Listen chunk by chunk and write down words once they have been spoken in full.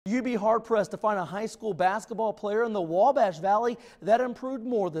You'd be hard-pressed to find a high school basketball player in the Wabash Valley that improved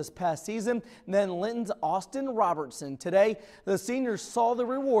more this past season than Linton's Austin Robertson. Today, the seniors saw the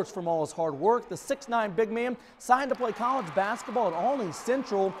rewards from all his hard work. The 6'9" big man signed to play college basketball at Olney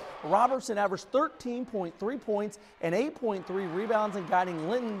Central. Robertson averaged 13.3 points and 8.3 rebounds in guiding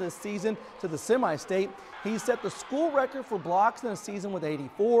Linton this season to the semi-state. He set the school record for blocks in a season with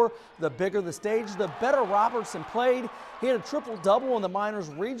 84. The bigger the stage, the better Robertson played. He had a triple-double in the Miners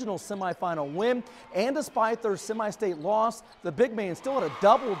regional semifinal win, and despite their semi-state loss, the big man still had a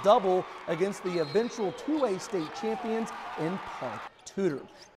double-double against the eventual 2A state champions in Park Tudor.